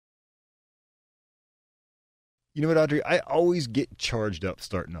You know what, Audrey? I always get charged up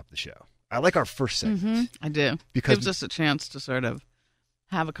starting up the show. I like our first segment. I do. Because gives us a chance to sort of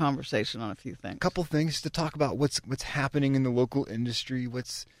have a conversation on a few things. A couple things to talk about what's happening in the local industry,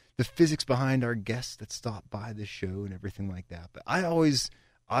 what's the physics behind our guests that stop by the show and everything like that. But I always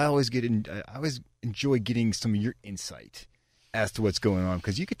enjoy getting some of your insight as to what's going on,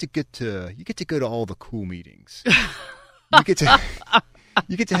 because you get to go to all the cool meetings. You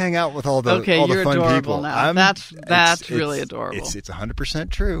get to hang out with all the you're fun adorable people. Now. That's really adorable. It's 100%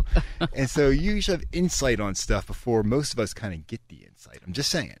 true. And so you usually have insight on stuff before most of us kind of get the insight. I'm just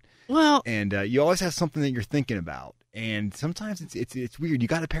saying. Well, and you always have something that you're thinking about, and sometimes it's weird. You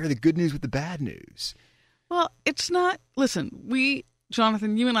got to pair the good news with the bad news. Well, it's not. Listen,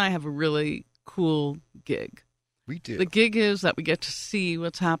 Jonathan, you and I have a really cool gig. We do. The gig is that we get to see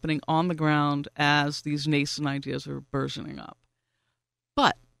what's happening on the ground as these nascent ideas are burgeoning up.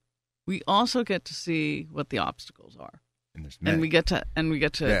 But we also get to see what the obstacles are, and we get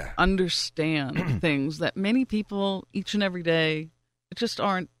to understand things that many people each and every day just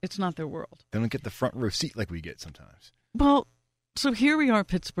aren't. It's not their world. They don't get the front row seat like we get sometimes. Well, so here we are,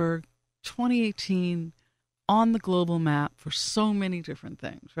 Pittsburgh, 2018, on the global map for so many different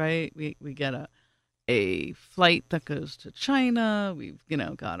things. Right? We get a flight that goes to China. We've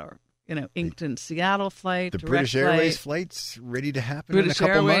got our Inkton, Seattle flight. The British Airways flight's ready to happen in a couple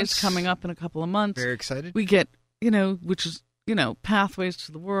British Airways months. coming up in a couple of months. Very excited. We get, which is, Pathways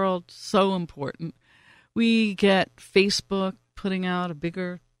to the World, so important. We get Facebook putting out a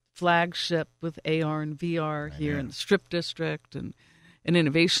bigger flagship with AR and VR here in the Strip District, and an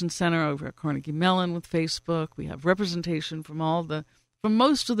innovation center over at Carnegie Mellon with Facebook. We have representation from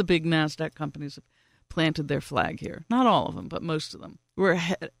most of the big NASDAQ companies have planted their flag here. Not all of them, but most of them. We're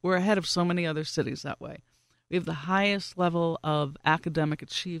ahead of so many other cities that way. We have the highest level of academic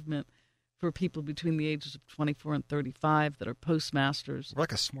achievement for people between the ages of 24 and 35 that are postmasters. We're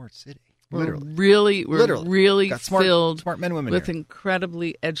like a smart city. We're Literally. really Got filled smart men and women with here.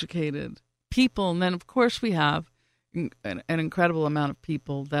 incredibly educated people. And then, of course, we have an incredible amount of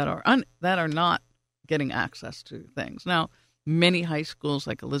people that are not getting access to things. Now, many high schools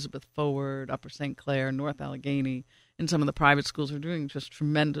like Elizabeth Forward, Upper St. Clair, North Allegheny, and some of the private schools are doing just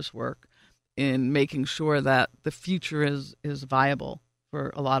tremendous work in making sure that the future is viable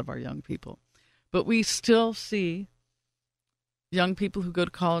for a lot of our young people. But we still see young people who go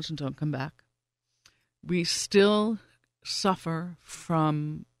to college and don't come back. We still suffer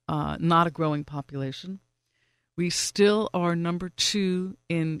from not a growing population. We still are number 2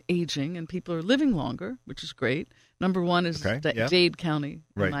 in aging, and people are living longer, which is great. Number 1 is Dade County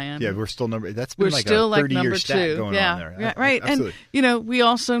in Miami. Yeah, we're still that's we're been like still a 30-year number stat 2. going on there. Yeah, right. Absolutely. And, we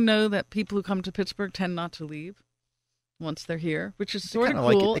also know that people who come to Pittsburgh tend not to leave once they're here, which is sort of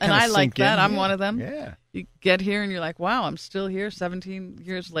cool. And I like that. I'm one of them. Yeah. You get here and you're like, wow, I'm still here 17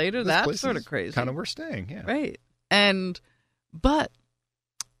 years later. That's sort of crazy. Kind of we're staying, yeah. Right. But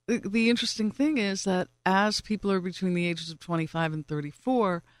the interesting thing is that as people are between the ages of 25 and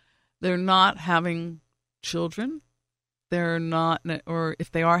 34, they're not having children. They're not, or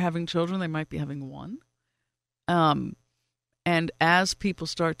if they are having children, they might be having one. And as people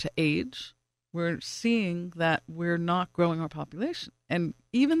start to age, we're seeing that we're not growing our population. And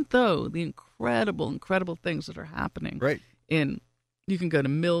even though the incredible things that are happening you can go to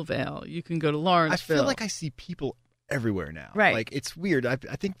Millvale, you can go to Lawrenceville. I feel like I see people everywhere now. Right. Like, it's weird. I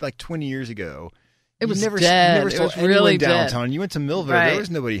think like 20 years ago, it was never dead. saw It was anyone really downtown. dead. You went to Millvale, there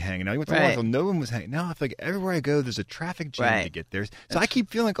was nobody hanging out. You went to Lawrenceville, no one was hanging. Now I feel like everywhere I go, there's a traffic jam to get there. So I keep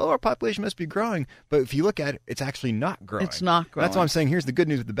feeling like, our population must be growing. But if you look at it, it's actually not growing. It's not growing. That's why I'm saying here's the good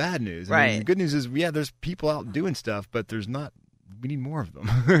news with the bad news. I mean, the good news is, there's people out doing stuff, but there's not. We need more of them.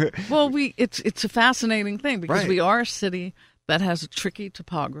 Well, it's a fascinating thing because we are a city that has a tricky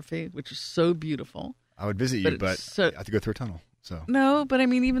topography, which is so beautiful. I would visit you, but I have to go through a tunnel. So no, but I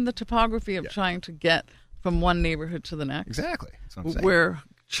mean, even the topography of trying to get from one neighborhood to the next. Exactly. That's what I'm saying. We're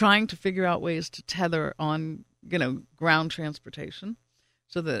trying to figure out ways to tether on, ground transportation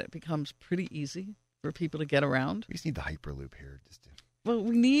so that it becomes pretty easy for people to get around. We just need the Hyperloop here. Well,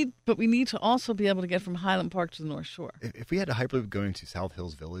 we need to also be able to get from Highland Park to the North Shore. If we had a Hyperloop going to South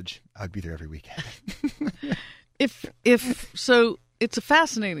Hills Village, I'd be there every weekend. So it's a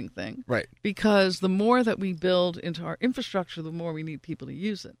fascinating thing. Right. Because the more that we build into our infrastructure, the more we need people to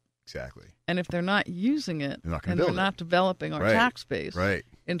use it. Exactly. And if they're not using it, and they're not developing our tax base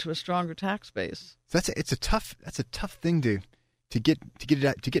into a stronger tax base. So that's a tough thing to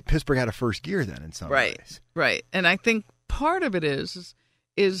get Pittsburgh out of first gear then in some ways. Right. And I think part of it is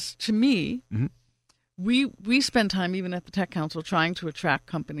to me, we spend time even at the Tech Council trying to attract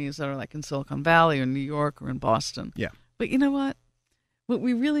companies that are like in Silicon Valley or New York or in Boston. Yeah. But you know what? What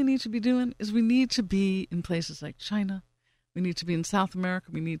we really need to be doing is we need to be in places like China. We need to be in South America.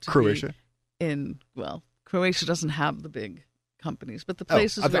 We need to Croatia. be in, Croatia doesn't have the big companies, but the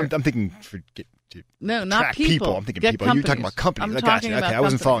places where... I'm thinking No, not people. I'm thinking people. You're talking about companies. I got you. Okay, I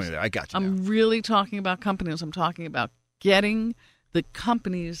wasn't following you there. I got you. I'm really talking about companies. I'm talking about getting the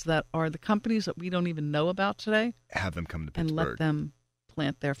companies that are the companies that we don't even know about today. Have them come to Pittsburgh. And let them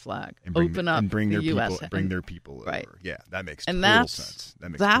plant their flag. And bring, open up and bring the their U.S. people, bring their people right. over. Yeah, that makes and total sense.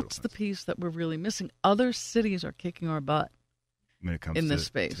 That's the piece that we're really missing. Other cities are kicking our butt when it comes in to this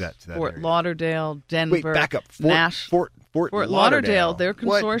space. To that Fort area. Lauderdale, Denver. Wait, back up. Fort Lauderdale. Their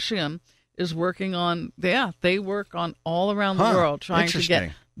consortium is working on. They work on all around the world trying to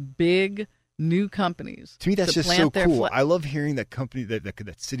get big new companies. To me, that's just so cool. I love hearing that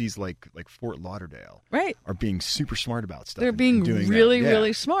that cities like Fort Lauderdale are being super smart about stuff. They're being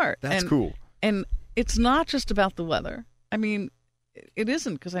really smart. That's cool. And it's not just about the weather. I mean, it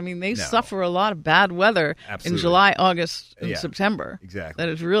isn't, because they suffer a lot of bad weather in July, August, and September. Exactly.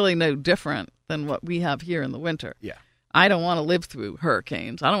 That is really no different than what we have here in the winter. Yeah. I don't want to live through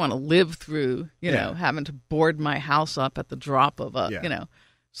hurricanes. I don't want to live through, having to board my house up at the drop of a,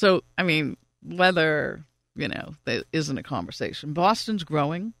 So, weather, that isn't a conversation. Boston's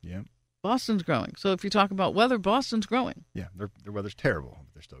growing. Yeah. Boston's growing. So if you talk about weather, Boston's growing. Yeah, their weather's terrible,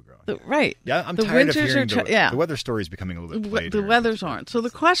 but they're still growing. Right. Yeah, I'm tired of hearing the weather story is becoming a little bit played. The weathers aren't. So the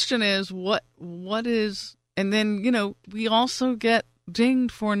question is, what is, and then, we also get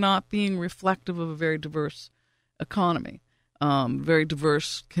dinged for not being reflective of a very diverse economy, very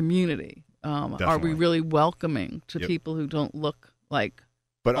diverse community. Are we really welcoming to people who don't look like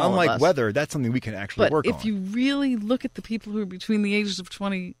But unlike weather, that's something we can actually work on. But if you really look at the people who are between the ages of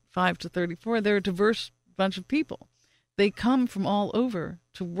 25 to 34, they're a diverse bunch of people. They come from all over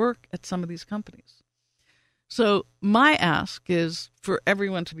to work at some of these companies. So my ask is for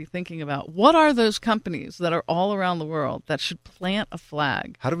everyone to be thinking about, what are those companies that are all around the world that should plant a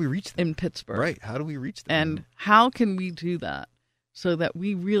flag? How do we reach them? In Pittsburgh. Right. How do we reach them? And how can we do that so that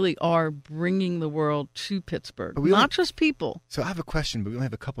we really are bringing the world to Pittsburgh, not just people? So I have a question, but we only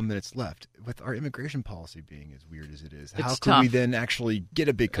have a couple minutes left. With our immigration policy being as weird as it is, how tough. can we then actually get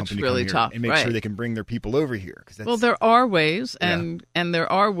a big company to come here and make sure they can bring their people over here? Well, there are ways, and there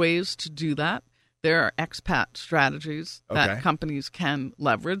are ways to do that. There are expat strategies that companies can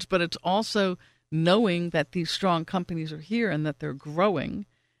leverage, but it's also knowing that these strong companies are here and that they're growing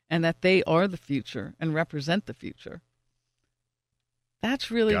and that they are the future and represent the future. That's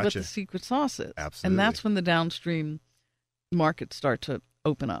really what the secret sauce is. Absolutely. And that's when the downstream markets start to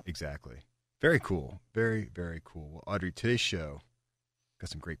open up. Exactly. Very cool. Very, very cool. Well, Audrey, today's show got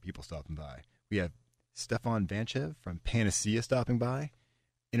some great people stopping by. We have Stefan Vanchev from Panacea stopping by.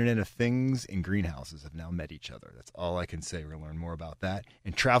 Internet of Things and greenhouses have now met each other. That's all I can say. We're going to learn more about that.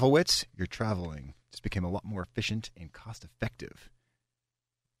 And Travelwitz, your traveling just became a lot more efficient and cost-effective.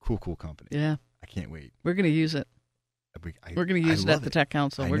 Cool company. Yeah. I can't wait. We're going to use it. We're going to use it at the Tech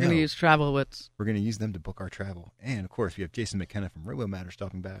Council. We're going to use Travelwitz. We're going to use them to book our travel. And, of course, we have Jason McKenna from RoboMatter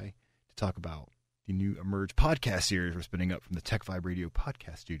stopping by to talk about the new Emerge podcast series we're spinning up from the Tech Vibe Radio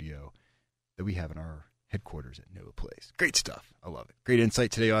podcast studio that we have in our headquarters at Nova Place. Great stuff. I love it. Great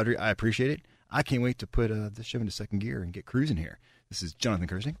insight today, Audrey. I appreciate it. I can't wait to put this show into second gear and get cruising here. This is Jonathan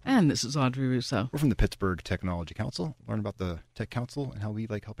Kersing. And this is Audrey Russo. We're from the Pittsburgh Technology Council. Learn about the Tech Council and how we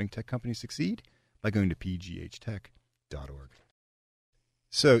like helping tech companies succeed by going to pghtech.org.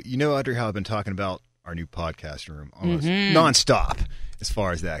 So, Audrey, how I've been talking about our new podcast room almost nonstop as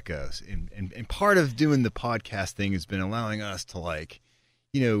far as that goes. And part of doing the podcast thing has been allowing us to,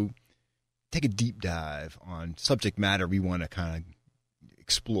 take a deep dive on subject matter we want to kind of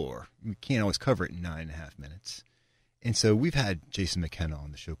explore. We can't always cover it in 9.5 minutes. And so we've had Jason McKenna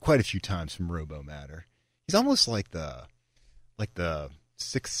on the show quite a few times from RoboMatter. He's almost like the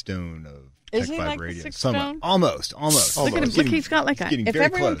sixth stone of Tech Vibe Radio. Almost. Look at him. Look, he's got if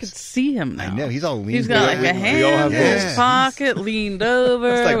everyone could see him now. I know. He's all leaned over. He's got a hand in his pocket, leaned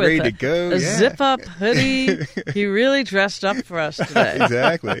over. It's ready to go. A zip-up hoodie. He really dressed up for us today.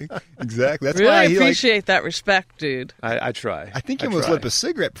 Exactly. That's really why appreciate that respect, dude. I try. I think he almost lit up a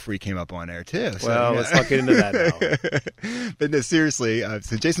cigarette before he came up on air, too. So, let's not get into that now. But no, seriously,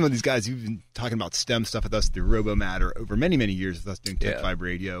 so Jason, one of these guys, you've been talking about STEM stuff with us through RoboMatter over many, many years with us doing Tech Vibe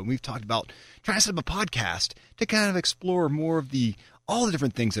Radio. And we've talked about trying to set up a podcast to kind of explore more of all the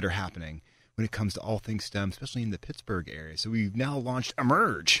different things that are happening when it comes to all things STEM, especially in the Pittsburgh area. So we've now launched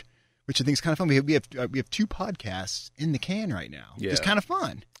Emerge, which I think is kind of fun. We have 2 podcasts in the can right now. Yeah. It's kind of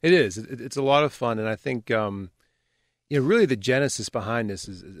fun. It is. It's a lot of fun, and I think really the genesis behind this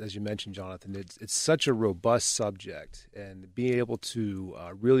is, as you mentioned, Jonathan. It's such a robust subject, and being able to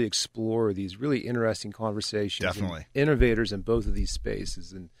really explore these really interesting conversations. Definitely. And innovators in both of these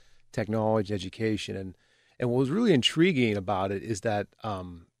spaces, and technology, education, and what was really intriguing about it is that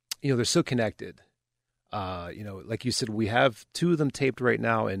they're so connected. Like you said, we have 2 of them taped right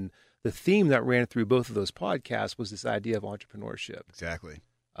now, and the theme that ran through both of those podcasts was this idea of entrepreneurship. Exactly.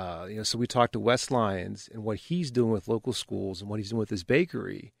 So we talked to Wes Lyons and what he's doing with local schools and what he's doing with his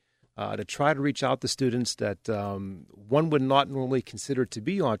bakery to try to reach out to students that one would not normally consider to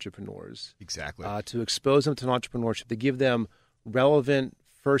be entrepreneurs. Exactly. To expose them to entrepreneurship, to give them relevant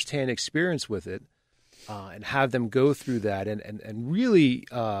firsthand experience with it, and have them go through that and really,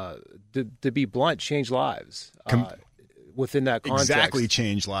 to be blunt, change lives within that context. Exactly,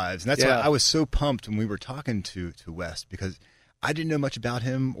 change lives. And that's why I was so pumped when we were talking to Wes, because I didn't know much about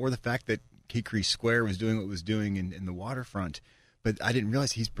him or the fact that Cakery Square was doing what it was doing in the waterfront. But I didn't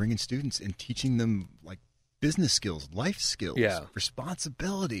realize he's bringing students and teaching them like business skills, life skills,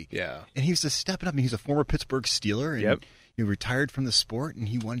 responsibility. Yeah. And he was just stepping up. I mean, he's a former Pittsburgh Steeler and he retired from the sport, and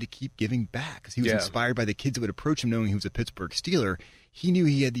he wanted to keep giving back because he was inspired by the kids that would approach him knowing he was a Pittsburgh Steeler. He knew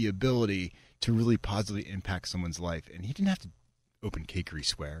he had the ability to really positively impact someone's life. And he didn't have to open Cakery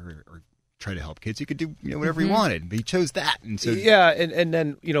Square or try to help kids. He could do whatever he wanted, but he chose that. And so and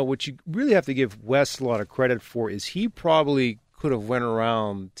then what you really have to give Wes a lot of credit for is he probably could have went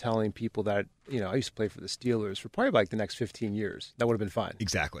around telling people that I used to play for the Steelers for probably like the next 15 years. That would have been fine.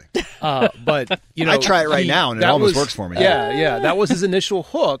 Exactly. But I try it right now, and it almost works for me. Yeah. That was his initial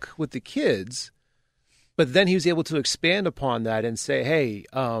hook with the kids. But then he was able to expand upon that and say, hey,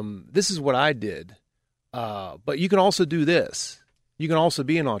 this is what I did. But you can also do this. You can also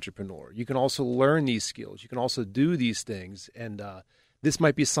be an entrepreneur. You can also learn these skills. You can also do these things. And this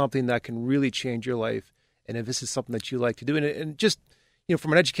might be something that can really change your life. And if this is something that you like to do, and just,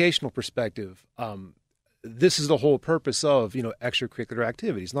 from an educational perspective, this is the whole purpose of, extracurricular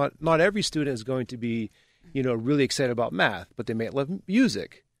activities. Not every student is going to be, really excited about math, but they may love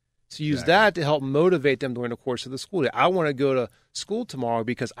music. So use that to help motivate them during the course of the school day. I want to go to school tomorrow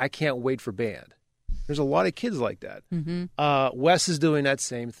because I can't wait for band. There's a lot of kids like that. Mm-hmm. Wes is doing that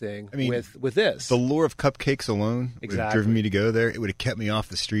same thing with this. The lure of cupcakes alone would have driven me to go there. It would have kept me off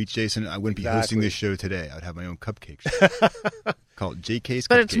the streets, Jason. I wouldn't be hosting this show today. I would have my own cupcake show. Call it JK's Cupcakes.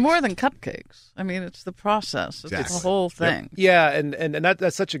 But it's more than cupcakes. I mean, it's the process. It's the whole thing. Yep. Yeah, and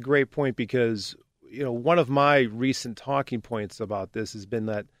that's such a great point because, one of my recent talking points about this has been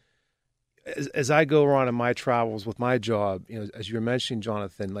that as I go around in my travels with my job, as you were mentioning,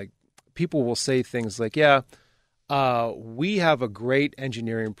 Jonathan, like, people will say things like, we have a great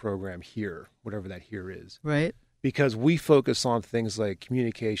engineering program here, whatever that here is. Right. Because we focus on things like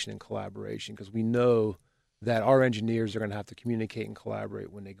communication and collaboration, because we know that our engineers are going to have to communicate and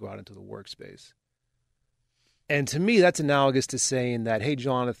collaborate when they go out into the workspace. And to me, that's analogous to saying that, hey,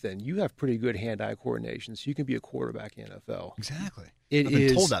 Jonathan, you have pretty good hand-eye coordination, so you can be a quarterback in the NFL. Exactly. I've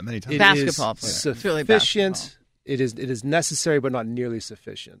been told that many times. Basketball player. Sufficient. Really basketball. It is necessary, but not nearly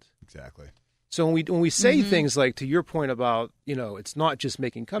sufficient. Exactly. So when we say things like, to your point about, it's not just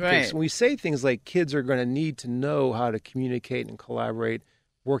making cupcakes. Right. When we say things like kids are going to need to know how to communicate and collaborate,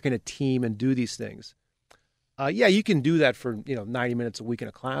 work in a team, and do these things. You can do that for 90 minutes a week in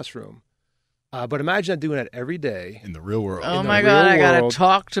a classroom. But imagine doing that every day in the real world. Oh my God! I got to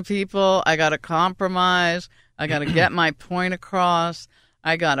talk to people. I got to compromise. I got to get my point across.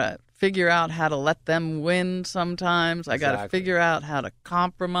 I got to figure out how to let them win sometimes. I got to figure out how to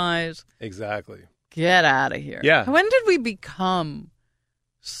compromise. Exactly. Get out of here. Yeah. When did we become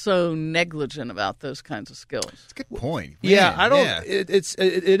so negligent about those kinds of skills? That's a good point. Yeah, I don't. Yeah. It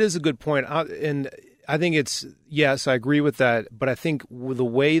is a good point, and I think it's yes, I agree with that. But I think with the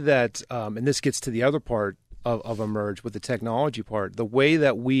way that, and this gets to the other part of Emerge with the technology part, the way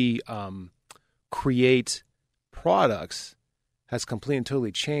that we create products has completely and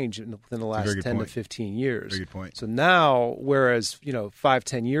totally changed within the last 10 to 15 years. Very good point. So now, whereas,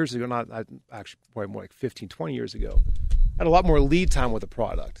 5-10 years ago, not actually probably more like 15, 20 years ago, I had a lot more lead time with a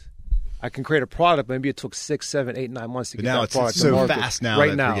product. I can create a product, maybe it took 6, 7, 8, 9 months to get that product to market. It's so fast now.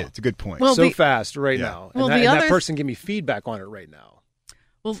 Right now. It's a good point. Well, fast right now. Well, and that person give me feedback on it right now.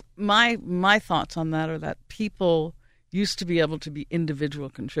 Well, my thoughts on that are that people used to be able to be individual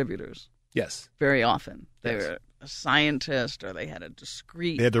contributors. Yes. Very often. They were a scientist or they had a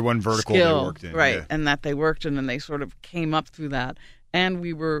discrete They had their one vertical skill, they worked in. Right, yeah. and that they worked in and they sort of came up through that. And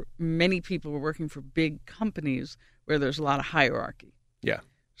many people were working for big companies where there's a lot of hierarchy. Yeah.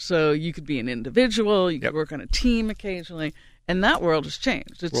 So you could be an individual, you could Yep. work on a team occasionally, and that world has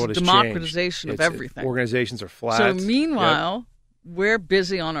changed. It's World a has democratization changed. of everything. Organizations are flat. So meanwhile, we're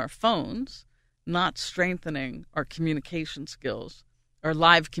busy on our phones, not strengthening our communication skills, our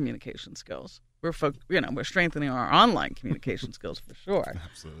live communication skills. We're strengthening our online communication skills for sure.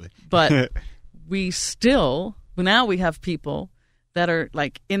 Absolutely. But we have people that are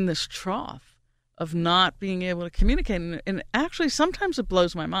like in this trough of not being able to communicate. And actually, sometimes it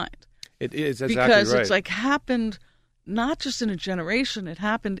blows my mind. It is exactly because right. it's like happened not just in a generation, it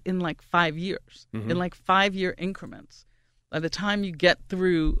happened in like 5 years, in like 5-year increments. By the time you get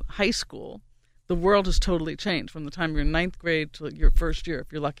through high school, the world has totally changed from the time you're in 9th grade to your first year,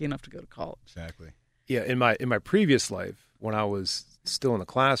 if you're lucky enough to go to college. Exactly. Yeah, in my previous life, when I was still in the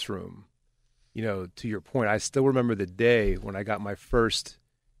classroom, to your point, I still remember the day when I got my first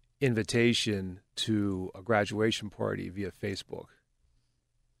invitation to a graduation party via Facebook.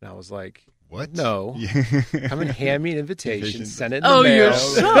 And I was like, What? No. Come and hand me an invitation, send it in the Oh, mail. you're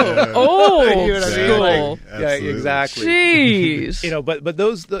so old You know what I mean? school. Like, yeah, Absolutely. exactly. Jeez. But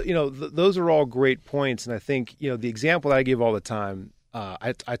those, those are all great points. And I think, the example that I give all the time,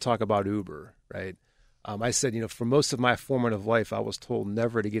 I talk about Uber, right? I said, for most of my formative life, I was told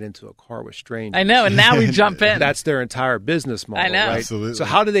never to get into a car with strangers. I know, and now we jump in. That's their entire business model, I know. right? Absolutely. So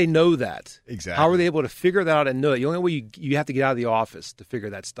how do they know that? Exactly. How are they able to figure that out and know it? The only way you have to get out of the office to figure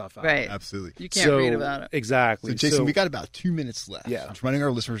that stuff out. Right. Absolutely. You can't read about it. Exactly. So, Jason, we got about 2 minutes left. Yeah. Just reminding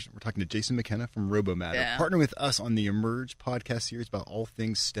our listeners, we're talking to Jason McKenna from RoboMatter, Yeah. partner with us on the Emerge podcast series about all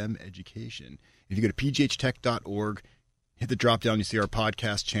things STEM education. If you go to pghtech.org, hit the drop down, you see our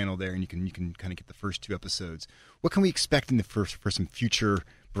podcast channel there, and you can kind of get the first 2 episodes. What can we expect in the for some future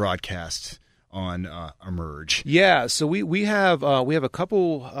broadcasts on Emerge? Yeah, so we have a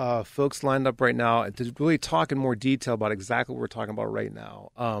couple folks lined up right now to really talk in more detail about exactly what we're talking about right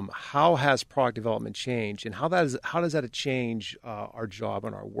now. How has product development changed, and how does that change our job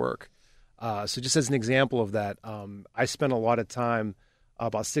and our work? So just as an example of that, I spent a lot of time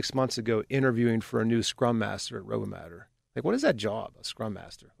about 6 months ago interviewing for a new Scrum Master at RoboMatter. Like, what is that job, a Scrum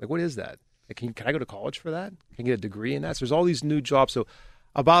Master? Like, what is that? Like, can I go to college for that? Can I get a degree in that? So there's all these new jobs. So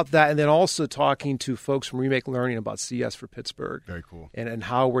about that, and then also talking to folks from Remake Learning about CS for Pittsburgh. Very cool. And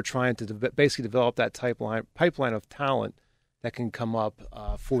how we're trying to basically develop that pipeline of talent that can come up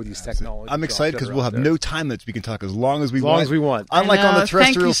for these technologies. I'm excited because we'll have no time limits. We can talk as long as we want. As long as we want. Unlike I know. on the Thank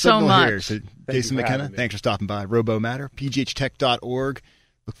terrestrial you so signal much. here. So, Jason you for McKenna, having me. thanks for stopping by. RoboMatter, pghtech.org.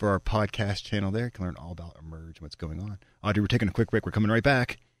 Look for our podcast channel there. You can learn all about Emerge and what's going on. Audrey, we're taking a quick break. We're coming right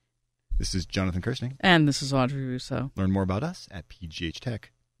back. This is Jonathan Kirsting. And this is Audrey Russo. Learn more about us at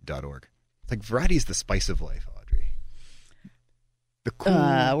pghtech.org. It's like variety is the spice of life, Audrey. The cool,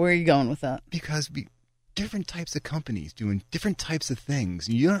 Where are you going with that? because different types of companies doing different types of things.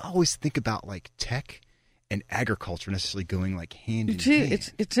 You don't always think about like tech and agriculture necessarily going like hand in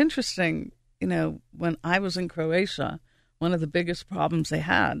hand. It's interesting. When I was in Croatia, one of the biggest problems they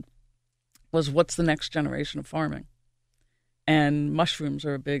had was what's the next generation of farming, and mushrooms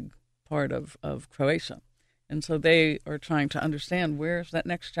are a big part of Croatia. And so they are trying to understand where's that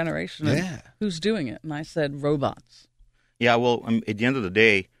next generation and who's doing it. And I said robots. Yeah, well, at the end of the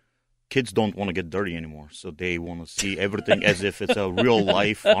day, kids don't want to get dirty anymore. So they want to see everything as if it's a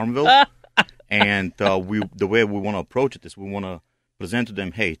real-life Farmville. And the way we want to approach it is we want to present to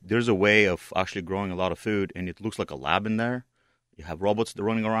them, hey, there's a way of actually growing a lot of food, and it looks like a lab in there. You have robots that are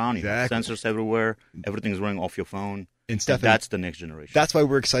running around. You have sensors everywhere. Everything's running off your phone. And Stefan, that's the next generation. That's why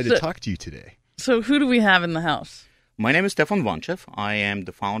we're excited to talk to you today. So who do we have in the house? My name is Stefan Vanchev. I am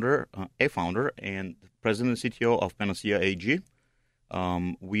the founder and president and CTO of Panacea AG.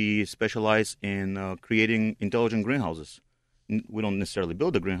 We specialize in creating intelligent greenhouses. We don't necessarily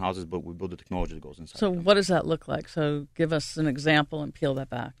build the greenhouses, but we build the technology that goes inside. So what does that look like? So give us an example and peel that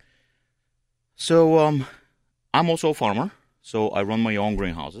back. So I'm also a farmer. So I run my own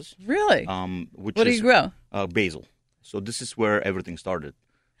greenhouses. Really? What do you grow? Basil. So this is where everything started.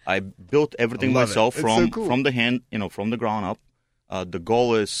 I built everything love myself it. It's so cool. from the hand, from the ground up. The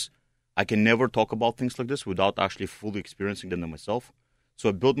goal is I can never talk about things like this without actually fully experiencing them myself. So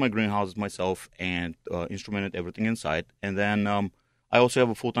I built my greenhouses myself and instrumented everything inside. And then I also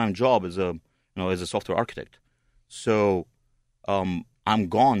have a full-time job as a software architect. So I'm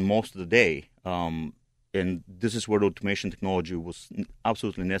gone most of the day, and this is where the automation technology was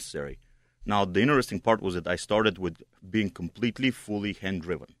absolutely necessary. Now, the interesting part was that I started with being completely, fully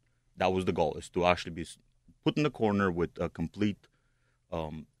hand-driven. That was the goal, is to actually be put in the corner with a complete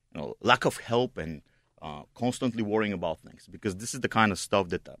lack of help and constantly worrying about things. Because this is the kind of stuff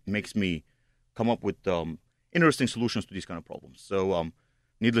that makes me come up with interesting solutions to these kind of problems. So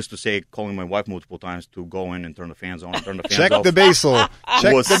needless to say, calling my wife multiple times to go in and turn the fans on, turn the fans Check off. the basil.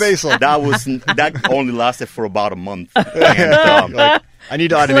 Check the basil. That only lasted for about a month. And, Like, I need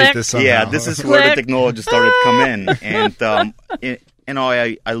to automate Click. this somehow. yeah, this is where the Click. technology started to come in. And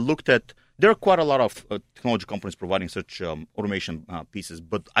I looked at, there are quite a lot of technology companies providing such automation pieces,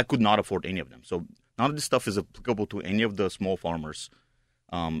 but I could not afford any of them. So none of this stuff is applicable to any of the small farmers.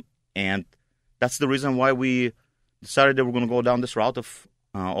 And that's the reason why we decided that we're going to go down this route of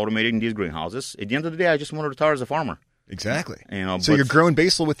automating these greenhouses. At the end of the day, I just want to retire as a farmer. Exactly. You know, So but- you're growing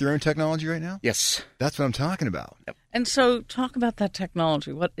basil with your own technology right now? Yes. That's what I'm talking about. And so, talk about that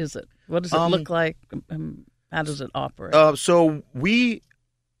technology. What is it? What does it look like? How does it operate? So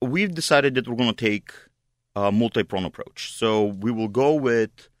we've decided that we're going to take a multi-pronged approach. So we will go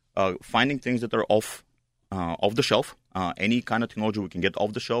with finding things that are off the shelf. Any kind of technology we can get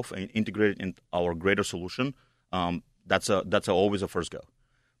off the shelf and integrate it in our greater solution. That's always a first go.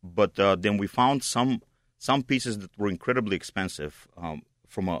 But then we found some pieces that were incredibly expensive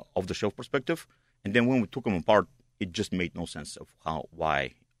from a off the shelf perspective, and then when we took them apart, it just made no sense of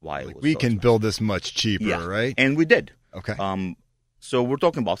why Like, it was we so can expensive. build this much cheaper, Yeah, right? and we did. Okay. So we're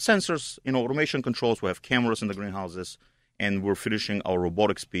talking about sensors, automation controls. We have cameras in the greenhouses, and we're finishing our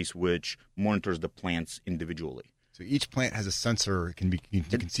robotics piece, which monitors the plants individually. So each plant has a sensor. It can be you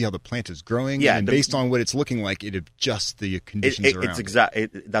can see how the plant is growing, Yeah, and based on what it's looking like, it adjusts the conditions around.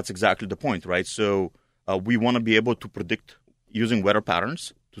 That's exactly the point, right? So we want to be able to predict using weather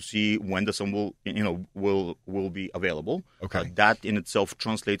patterns to see when the sun will be available. Okay. That in itself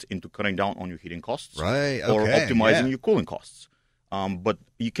translates into cutting down on your heating costs, Right, Or okay, optimizing yeah. your cooling costs. But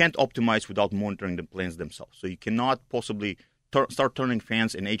you can't optimize without monitoring the plants themselves. So you cannot possibly start turning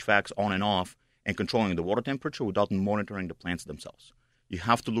fans and HVACs on and off and controlling the water temperature without monitoring the plants themselves. You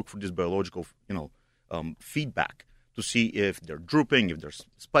have to look for this biological, feedback to see if they're drooping, if they're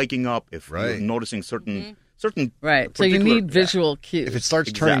spiking up, if Right. you're noticing certain right. So you particular- need visual cues. If it starts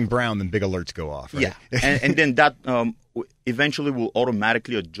Exactly. turning brown, then big alerts go off. Right? Yeah, and then that eventually will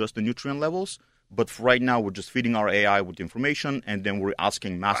automatically adjust the nutrient levels. But for right now, we're just feeding our AI with information, and then we're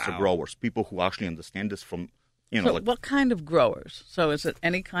asking master growers, people who actually understand this from, So what kind of growers? So is it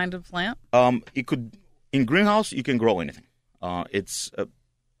any kind of plant? It could, in greenhouse, you can grow anything. It's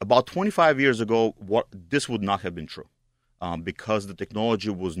about 25 years ago, this would not have been true because the technology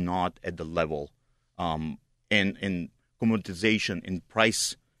was not at the level in commoditization, in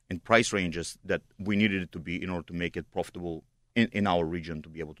price ranges that we needed it to be in order to make it profitable in our region to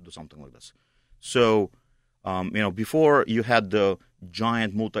be able to do something like this. So, before you had the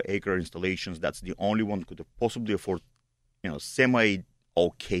giant multi-acre installations, that's the only one could possibly afford,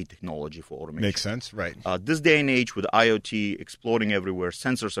 semi-okay technology for automation. Makes sense, right? This day and age with IoT exploding everywhere,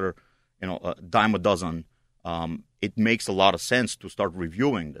 sensors are, a dime a dozen. It makes a lot of sense to start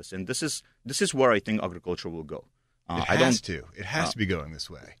reviewing this, and this is where I think agriculture will go. It has to be going this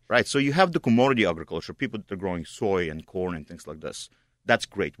way. Right. So you have the commodity agriculture, people that are growing soy and corn and things like this. That's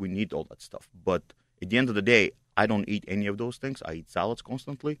great. We need all that stuff. But at the end of the day, I don't eat any of those things. I eat salads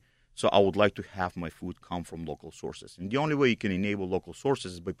constantly. So I would like to have my food come from local sources. And the only way you can enable local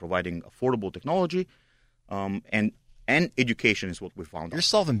sources is by providing affordable technology and education is what we found. You're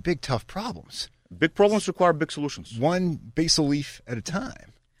solving big, tough problems. Big problems require big solutions. One basil leaf at a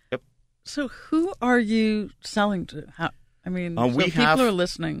time. So who are you selling to? So we people have- are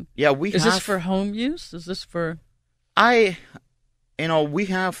listening. Yeah, we Is have. this for home use? Is this for we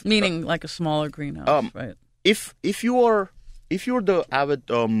have. meaning like a smaller greenhouse, right? If you're the avid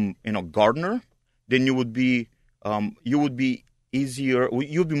gardener, then you would be easier.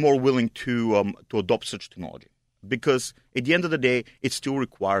 You'd be more willing to adopt such technology because at the end of the day, it still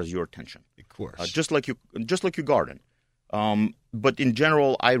requires your attention. Of course. Just like you garden. But in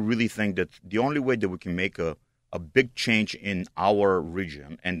general, I really think that the only way that we can make a big change in our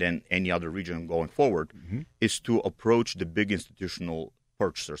region and then any other region going forward is to approach the big institutional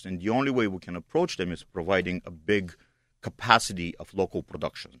purchasers. And the only way we can approach them is providing a big capacity of local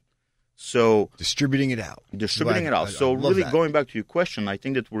production. So distributing it out. So love really that. going back to your question, I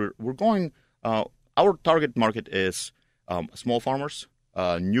think that we're going. Our target market is small farmers,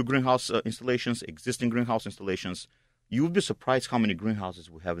 new greenhouse installations, existing greenhouse installations. You would be surprised how many greenhouses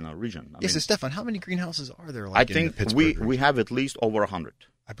we have in our region. So Stefan, how many greenhouses are there? I In the think Pittsburgh we have at least over 100.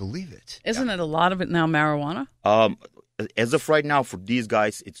 I believe it. Isn't it a lot of it now marijuana? As of right now, for these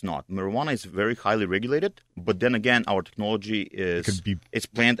guys, it's not. Marijuana is very highly regulated, but then again, our technology it's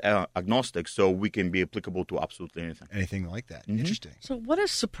plant agnostic, so we can be applicable to absolutely anything. Anything like that. Mm-hmm. Interesting. So what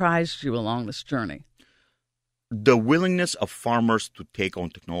has surprised you along this journey? The willingness of farmers to take on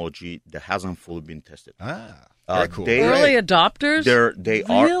technology that hasn't fully been tested. Very cool. Early adopters? They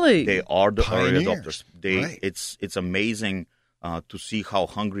Really? are the early Pioneers. adopters. It's amazing to see how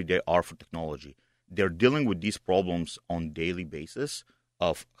hungry they are for technology. They're dealing with these problems on daily basis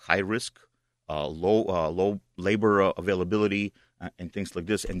of high risk, low labor availability, and things like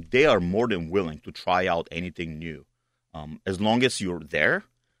this. And they are more than willing to try out anything new, as long as you're there.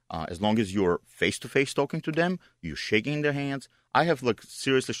 As long as you're face-to-face talking to them, you're shaking their hands. I have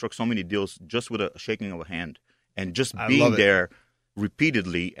seriously struck so many deals just with a shaking of a hand and just being there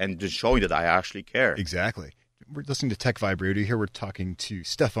repeatedly and just showing that I actually care. Exactly. We're listening to Tech Vibe Radio here. We're talking to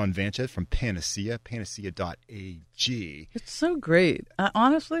Stefan Vanchet from Panacea, panacea.ag. It's so great.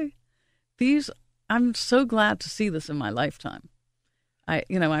 Honestly, I'm so glad to see this in my lifetime. I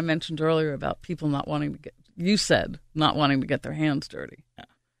mentioned earlier about people not wanting to not wanting to get their hands dirty. Yeah.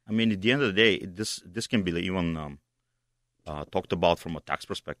 I mean, at the end of the day, this can be even talked about from a tax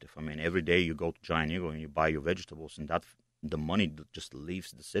perspective. I mean, every day you go to Giant Eagle and you buy your vegetables, and the money just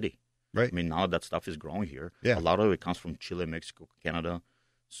leaves the city. Right. I mean, now that stuff is growing here. Yeah. A lot of it comes from Chile, Mexico, Canada.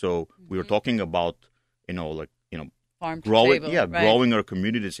 So we were talking about, Farm to growing, table, right? growing our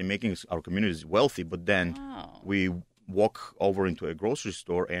communities and making our communities wealthy. But then we walk over into a grocery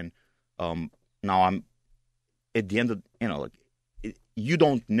store, and now I'm at the end of you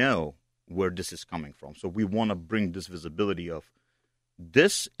don't know where this is coming from. So we want to bring this visibility of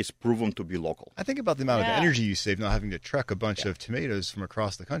this is proven to be local. I think about the amount of energy you save not having to truck a bunch of tomatoes from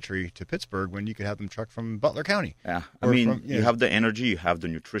across the country to Pittsburgh when you could have them trucked from Butler County. Yeah, I mean, you have the energy, you have the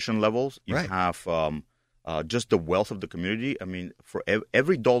nutrition levels, you have just the wealth of the community. I mean, for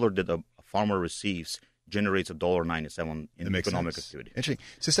every dollar that a farmer receives, generates $1.97 in economic activity. Interesting.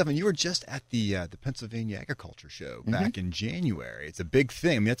 So, Stefan, you were just at the Pennsylvania Agriculture Show back in January. It's a big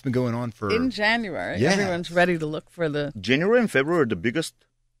thing. I mean, that's been going on for... In January. Yeah. Everyone's ready to look for the... January and February are the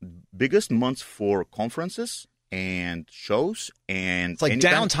biggest months for conferences and shows. And it's like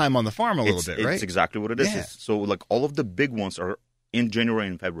downtime on the farm a little bit, right? It's exactly what it is. Yeah. So, all of the big ones are in January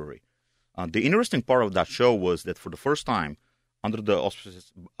and February. The interesting part of that show was that for the first time, under the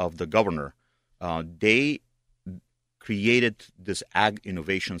auspices of the governor, they created this ag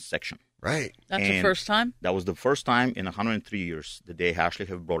innovation section. Right. That's the first time? That was the first time in 103 years that they actually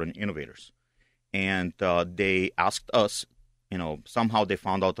have brought in innovators. And they asked us, somehow they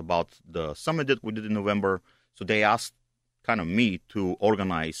found out about the summit that we did in November. So they asked kind of me to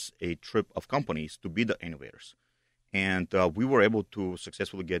organize a trip of companies to be the innovators. And we were able to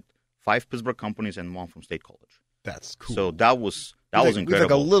successfully get 5 Pittsburgh companies and 1 from State College. That's cool. So that was incredible. We have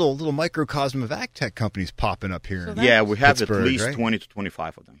like a little microcosm of ag tech companies popping up here. So we have Pittsburgh, at least right? 20 to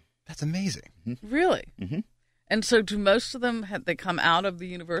 25 of them. That's amazing. Mm-hmm. Really? Mm-hmm. And so do most of them, have they come out of the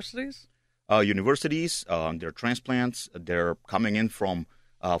universities? Universities, they're transplants. They're coming in from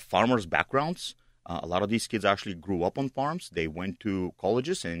farmers' backgrounds. A lot of these kids actually grew up on farms. They went to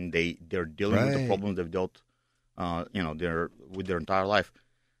colleges, and they're dealing with the problems they've dealt with their entire life.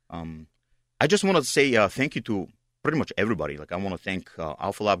 I just want to say thank you to pretty much everybody. I want to thank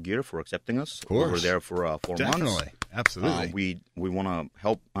Alpha Lab Gear for accepting us. Of course. We were there for 4 months. Definitely. Absolutely. We want to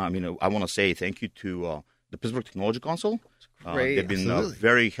help. I want to say thank you to the Pittsburgh Technology Council. Great. They've been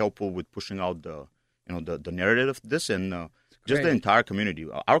very helpful with pushing out the narrative of this, and just the entire community.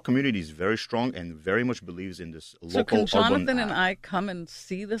 Our community is very strong and very much believes in this local. So can Jonathan urban, and I come and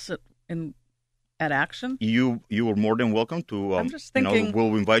see this at Action? You are more than welcome to. I'm just thinking.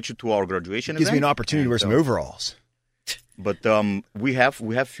 We'll invite you to our graduation Gives event. me an opportunity to wear some overalls. But we have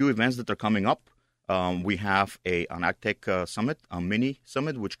few events that are coming up. We have an AgTech summit, a mini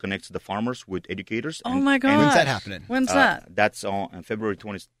summit, which connects the farmers with educators. Oh my God! When's that happening? When's that? That's on February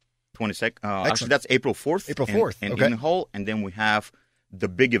 22nd. Actually, that's April 4th. April 4th. In Okay. Hall, and then we have the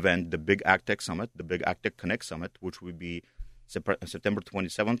big event, the Big AgTech Summit, the Big AgTech Connect Summit, which will be September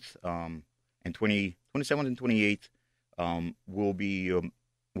 27th and 27th and 28th.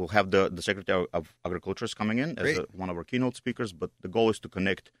 We'll have the Secretary of Agriculture coming in as one of our keynote speakers. But the goal is to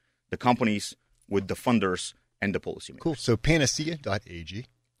connect the companies with the funders and the policymakers. Cool. So panacea.ag.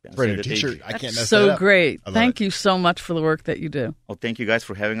 Right, a T-shirt. I can't mess so that up. great. I love Thank it. you so much for the work that you do. Well, thank you guys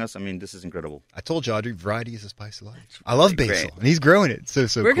for having us. I mean, this is incredible. I told you, Audrey, variety is the spice of life. I love basil, great. and he's growing it. So We're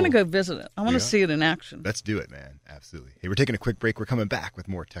cool. going to go visit it. I want to see it in action. Let's do it, man. Absolutely. Hey, we're taking a quick break. We're coming back with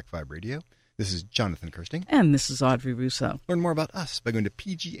more Tech Vibe Radio. This is Jonathan Kirsting. And this is Audrey Russo. Learn more about us by going to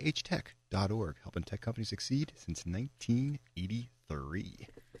pghtech.org, helping tech companies succeed since 1983.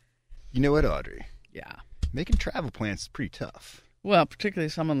 You know what, Audrey? Yeah. Making travel plans is pretty tough. Well, particularly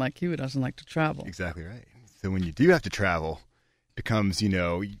someone like you who doesn't like to travel. Exactly right. So when you do have to travel, it becomes,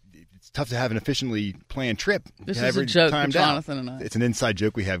 it's tough to have an efficiently planned trip. This is every a joke timed with out. Jonathan and I. It's an inside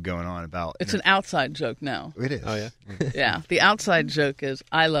joke we have going on about. It's an outside joke now. It is. Oh, yeah? Yeah, the outside joke is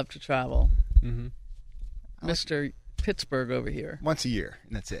I love to travel. Mm-hmm. Mr. Pittsburgh over here. Once a year,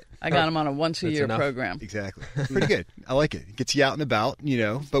 and that's it. I got him on a once-a-year enough. program. Exactly. Pretty good. I like it. It gets you out and about,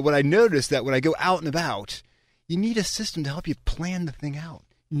 But what I noticed that when I go out and about, you need a system to help you plan the thing out.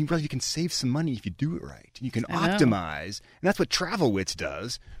 And you realize you can save some money if you do it right. You can I know. optimize. And that's what TravelWits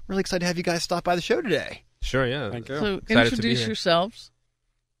does. Really excited to have you guys stop by the show today. Sure, yeah. Thank you. So Excited to be introduce here. yourselves.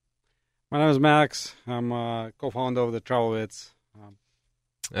 My name is Max. I'm co-founder of the TravelWits.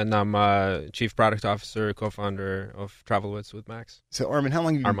 And I'm Chief Product Officer, co-founder of TravelWits with Max. So, Armin, how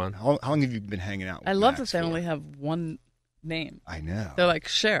long have you, Armand. how long have you been hanging out with I love that Max they for? only have one name. I know. They're like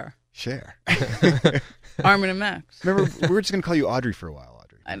Cher, Share. Armin and Max. Remember, we were just going to call you Audrey for a while,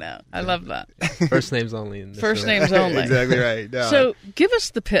 Audrey. I know. I love that. First names only. In this First show. names only. Exactly right. No. So give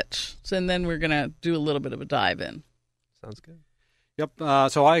us the pitch, and then we're going to do a little bit of a dive in. Sounds good. Yep.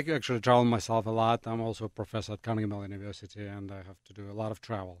 So I actually travel myself a lot. I'm also a professor at Carnegie Mellon University, and I have to do a lot of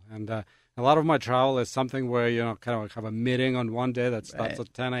travel. And a lot of my travel is something where kind of have a meeting on one day that starts Right.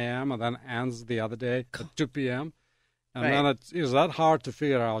 at 10 a.m. and then ends the other day at 2 p.m. And Right. then it's that hard to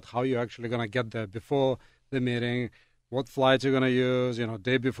figure out how you're actually going to get there before the meeting, what flights you're going to use,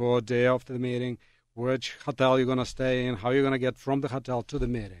 day before, day after the meeting, which hotel you're going to stay in, how you're going to get from the hotel to the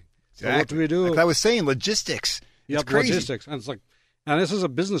meeting. So what Exactly. do we do? Like I was saying, logistics. It's Yep, crazy. logistics. And it's like, and this is a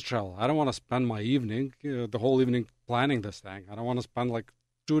business travel. I don't want to spend my evening, the whole evening planning this thing. I don't want to spend like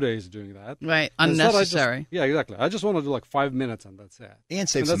 2 days doing that. Right. Instead, Unnecessary. yeah, exactly. I just want to do like 5 minutes and that's it. And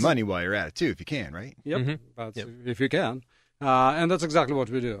save And some that's- money while you're at it, too, if you can, right? Yep, Mhm. that's Yep. if you can. And that's exactly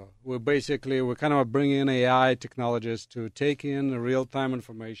what we do. We kind of bring in AI technologies to take in real-time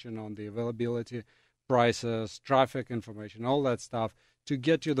information on the availability, prices, traffic information, all that stuff to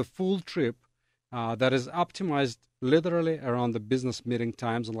get you the full trip that is optimized literally around the business meeting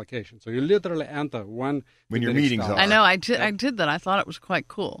times and locations. So you literally enter when When the your meeting meetings starts. are. I know. I did that. I thought it was quite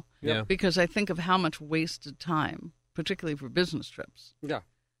cool Yeah. because I think of how much wasted time, particularly for business trips, Yeah.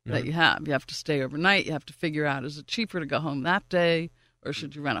 that you have. You have to stay overnight. You have to figure out, is it cheaper to go home that day or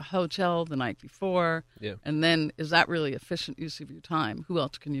should you rent a hotel the night before? Yeah. And then is that really efficient use of your time? Who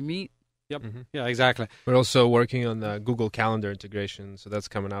else can you meet? Yep. Mhm. Yeah, exactly. We're also working on the Google Calendar integration, so that's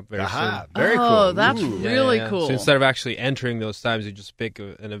coming up very Aha, soon. very cool. Oh, that's Ooh. really Yeah. cool. So instead of actually entering those times, you just pick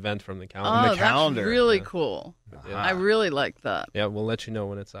an event from the calendar. Oh, the calendar. that's really Yeah. cool. Yeah. I really like that. Yeah, we'll let you know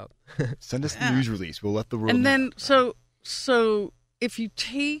when it's out. Send us Yeah. the news release. We'll let the world And know. then, so if you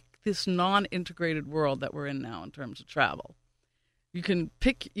take this non-integrated world that we're in now in terms of travel, you can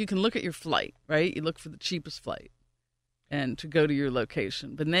look at your flight, right? You look for the cheapest flight and to go to your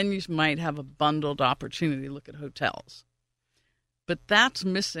location. But then you might have a bundled opportunity to look at hotels. But that's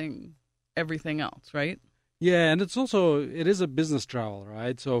missing everything else, right? Yeah, and it is a business travel,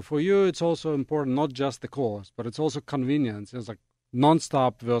 right? So for you, it's also important, not just the cost, but it's also convenience. It's like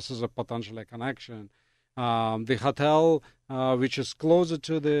nonstop versus a potential connection. The hotel, which is closer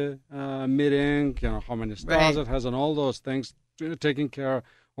to the meeting, how many stars Right. it has and all those things, taking care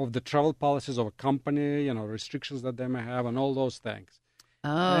of the travel policies of a company, restrictions that they may have and all those things.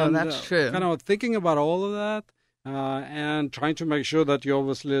 Oh, And, that's true. Kind of thinking about all of that and trying to make sure that you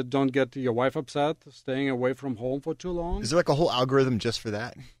obviously don't get your wife upset staying away from home for too long. Is there like a whole algorithm just for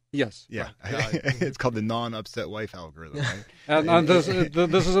that? Yes. Yeah. Right. It's called the non-upset wife algorithm, right? And this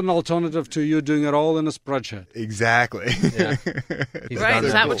is an alternative to you doing it all in a spreadsheet. Exactly. Yeah. It's Right? done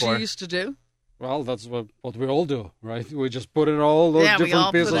Is that that what before. you used to do? Well, that's what we all do, right? We just put in all those Yeah, we different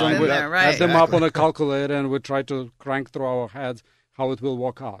all put pieces it and in we there, right. add them up Exactly. on a calculator and we try to crank through our heads how it will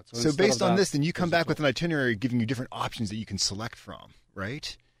work out. So instead based of on that, this, then you come there's a back with an itinerary giving you different options that you can select from,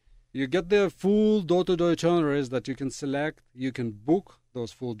 right? You get the full door-to-door itineraries that you can select. You can book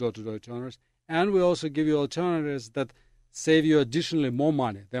those full door-to-door itineraries. And we also give you alternatives that save you additionally more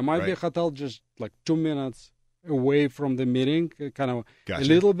money. There might be a Right. hotel just like 2 minutes away from the meeting, kind of Gotcha. a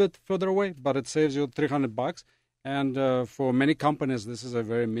little bit further away, but it saves you $300. And for many companies, this is a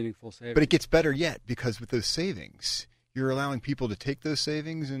very meaningful saving. But it gets better yet because with those savings, you're allowing people to take those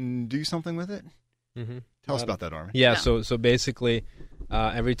savings and do something with it. Mm-hmm. Tell us about that, Armin. Yeah, Yeah. so basically,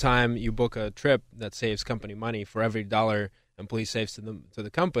 every time you book a trip that saves company money, for every dollar employee saves to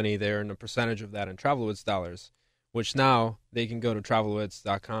the company, they earn a percentage of that in TravelWits dollars, which now they can go to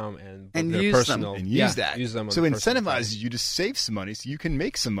TravelWits.com and book And their use them. personal And use yeah, that. Use them on So the it personal travel. incentivizes you to save some money so you can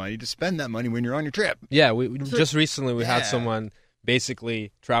make some money to spend that money when you're on your trip. Yeah, we So- just recently we Yeah. had someone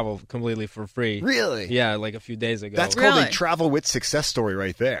basically travel completely for free. Really? Yeah, like a few days ago. That's called Really? a travel with success story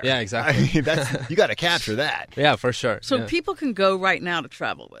right there. Yeah, exactly. I mean, you got to capture that. Yeah, for sure. So yeah. people can go right now to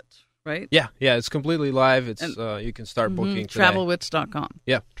TravelWits, right? Yeah, it's completely live. It's And- you can start booking today. Travelwits.com.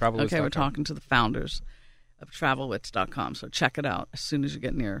 Yeah, travelwits.com. Okay, we're talking to the founders of travelwits.com. So check it out as soon as you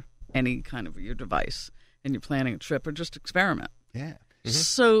get near any kind of your device and you're planning a trip or just experiment. Yeah.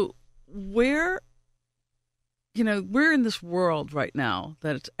 So we're in this world right now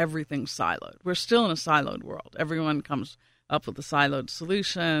that it's everything siloed. We're still in a siloed world. Everyone comes up with a siloed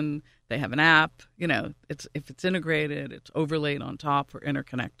solution. They have an app. If it's integrated, it's overlaid on top or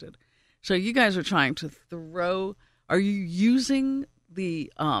interconnected. So you guys are trying to are you using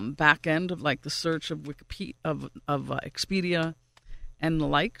the back end of like the search of Wikipedia, of Expedia and the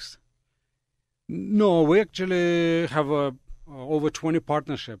likes? No, we actually have over 20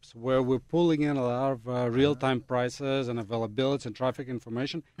 partnerships where we're pulling in a lot of real-time prices and availability and traffic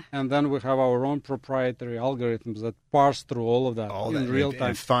information, and then we have our own proprietary algorithms that parse through all of that in real time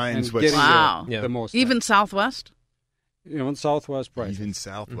and finds and what's getting Wow. the most. Even Southwest? Even Southwest prices. even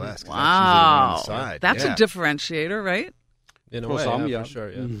Southwest. 'cause Wow. that's usually on the side. That's Yeah. a differentiator, right? In a For way, some, yeah, yeah. for sure.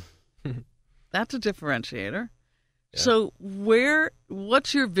 Yeah. Mhm. That's a differentiator. Yeah. So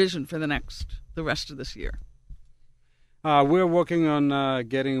what's your vision for the rest of this year? We're working on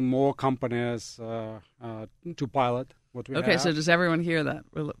getting more companies to pilot what we Okay, have. so does everyone hear that?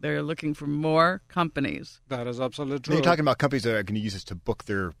 They're looking for more companies. That is absolutely And true. you're talking about companies that are going to use this to book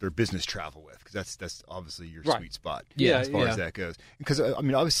their business travel with, because that's obviously your Right. sweet spot. Yeah, as far yeah. as that goes. Because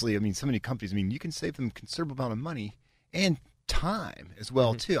obviously, so many companies. You can save them a considerable amount of money and time as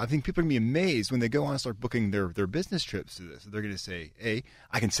well too. I think people are going to be amazed when they go on and start booking their business trips to this. They're going to say, A,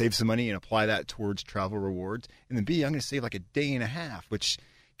 I can save some money and apply that towards travel rewards, and then B, I'm going to save like a day and a half, which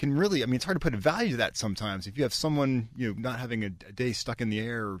can really, it's hard to put a value to that sometimes. If you have someone, not having a day stuck in the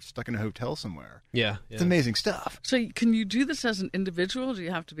air or stuck in a hotel somewhere, Yeah. it's amazing stuff. So can you do this as an individual, or do you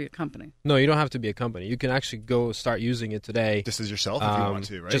have to be a company? No, you don't have to be a company. You can actually go start using it today. Just as yourself, if you want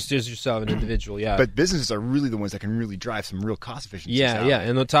to, right? Just as yourself, an individual, yeah. But businesses are really the ones that can really drive some real cost efficiencies. Yeah, out. yeah.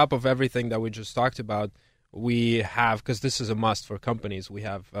 And on top of everything that we just talked about, we have, because this is a must for companies, we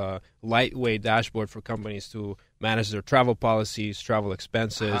have a lightweight dashboard for companies to manage their travel policies, travel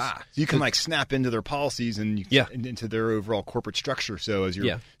expenses. So you can snap into their policies and and into their overall corporate structure. So as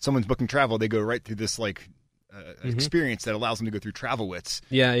someone's booking travel, they go right through this experience that allows them to go through TravelWits.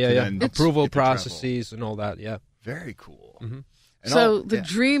 Yeah. then Approval get the travel. processes and all that, yeah. Very cool. Mm-hmm. So the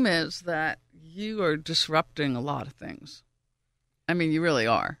dream is that you are disrupting a lot of things. You really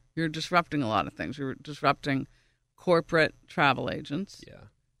are. You're disrupting a lot of things. You're disrupting corporate travel agents. Yeah.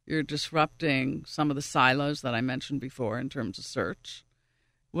 You're disrupting some of the silos that I mentioned before in terms of search.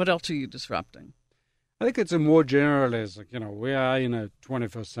 What else are you disrupting? I think it's a more generalist. We are in a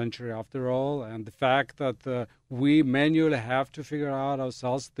 21st century after all, and the fact that we manually have to figure out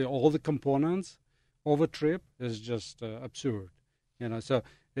ourselves all the components of a trip is just absurd. So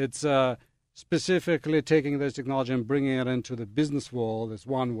it's specifically taking this technology and bringing it into the business world is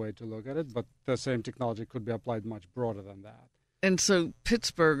one way to look at it, but the same technology could be applied much broader than that. And so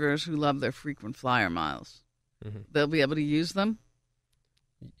Pittsburghers who love their frequent flyer miles, they'll be able to use them?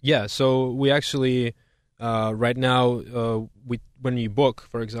 Yeah, so we actually, right now, when you book,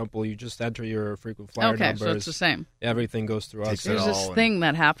 for example, you just enter your frequent flyer Okay, numbers. so it's the same. Everything goes through us. Takes it There's all this and- thing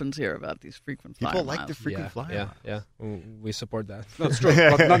that happens here about these frequent flyer People miles. like the frequent flyer miles. Yeah. We support that. That's true.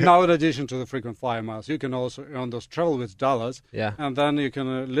 But now, in addition to the frequent flyer miles, you can also earn those TravelWits dollars. Yeah. And then you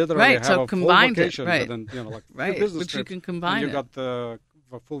can literally Right, have so a full combined it, vacation. right. Within, like Right, business but you trips, can combine and you it. got the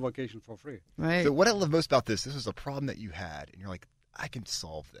full vacation for free. Right. So what I love most about this was a problem that you had, and you're like, I can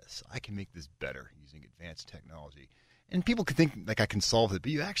solve this. I can make this better using advanced technology. And people could think like I can solve it,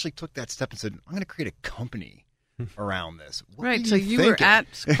 but you actually took that step and said, I'm going to create a company around this. What Right, were so you were thinking? at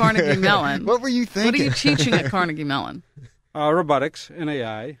Carnegie Mellon. What were you thinking? What are you teaching at Carnegie Mellon? Robotics and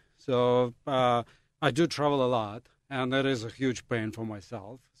AI. So I do travel a lot, and that is a huge pain for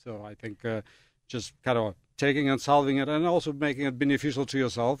myself. So I think just kind of taking and solving it and also making it beneficial to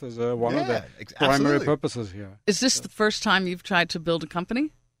yourself is one of the primary absolutely. purposes here. Is this the first time you've tried to build a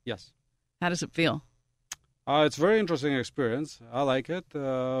company? Yes. How does it feel? It's a very interesting experience. I like it.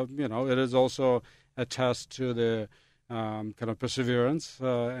 It is also a test to the kind of perseverance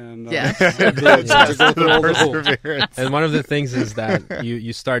and Yes. the ability to go through all the hoops. Perseverance. And one of the things is that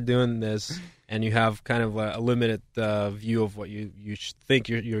you start doing this and you have kind of a limited view of what you think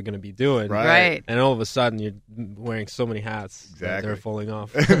you're going to be doing. Right. And all of a sudden you're wearing so many hats that Exactly. they're falling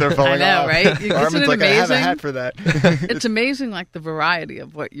off. They're falling I know, off. right? Isn't Armin's it like, I have a amazing? hat for that. It's amazing, like the variety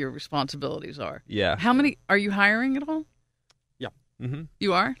of what your responsibilities are. Yeah. How many are you hiring at all? Mm-hmm.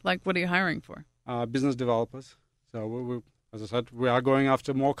 You are? Like, what are you hiring for? Business developers. So As I said, we are going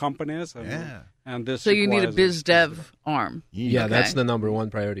after more companies. And, Yeah. and this So you need a requires biz dev arm. Yeah, Okay. that's the number one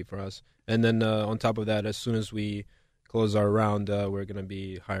priority for us. And then on top of that, as soon as we close our round, we're going to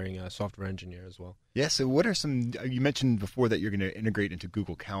be hiring a software engineer as well. Yeah, so what are some, you mentioned before that you're going to integrate into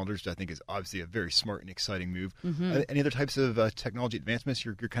Google Calendars, which I think is obviously a very smart and exciting move. Any other types of technology advancements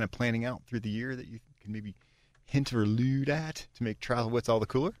you're kind of planning out through the year that you can maybe hint or allude at to make TravelWits all the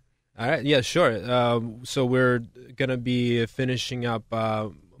cooler? All right, yeah, sure. So we're going to be finishing up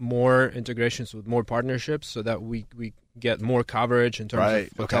more integrations with more partnerships so that we get more coverage in terms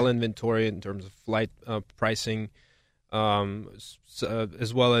of hotel inventory, in terms of flight pricing,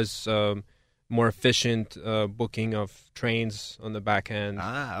 as well as more efficient booking of trains on the back end.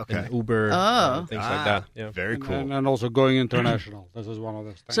 And Uber, things like that. Yeah, very cool. And also going international. This is one of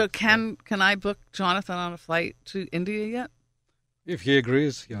those things. So can I book Jonathan on a flight to India yet? If he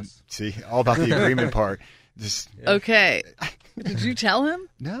agrees, yes. See, all about the agreement part. Okay. Did you tell him?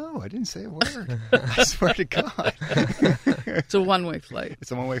 No, I didn't say a word. I swear to God. It's a one-way flight.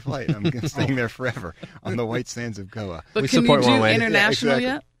 It's a one-way flight. I'm staying there forever on the white sands of Goa. But We can you support do one-way. international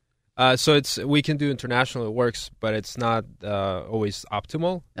Yeah, yet? So we can do international. It works, but it's not always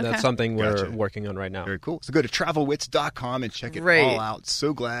optimal. Okay. That's something we're Gotcha. working on right now. Very cool. So go to travelwits.com and check it Great. all out.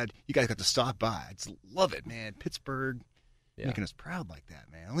 So glad you guys got to stop by. I just love it, man. Pittsburgh, Yeah. making us proud like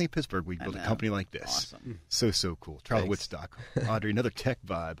that, man. Only in Pittsburgh we built a know. company like this. Awesome. So cool. Travelwits.com. Audrey, another tech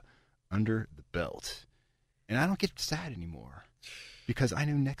vibe under the belt. And I don't get sad anymore because I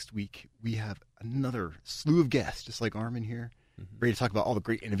know next week we have another slew of guests, just like Armin here, ready to talk about all the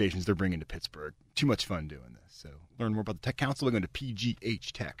great innovations they're bringing to Pittsburgh. Too much fun doing this. So learn more about the Tech Council. We're going to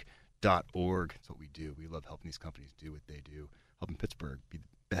pghtech.org. That's what we do. We love helping these companies do what they do, helping Pittsburgh be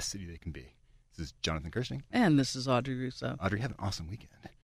the best city they can be. This is Jonathan Kirsting. And this is Audrey Russo. Audrey, have an awesome weekend.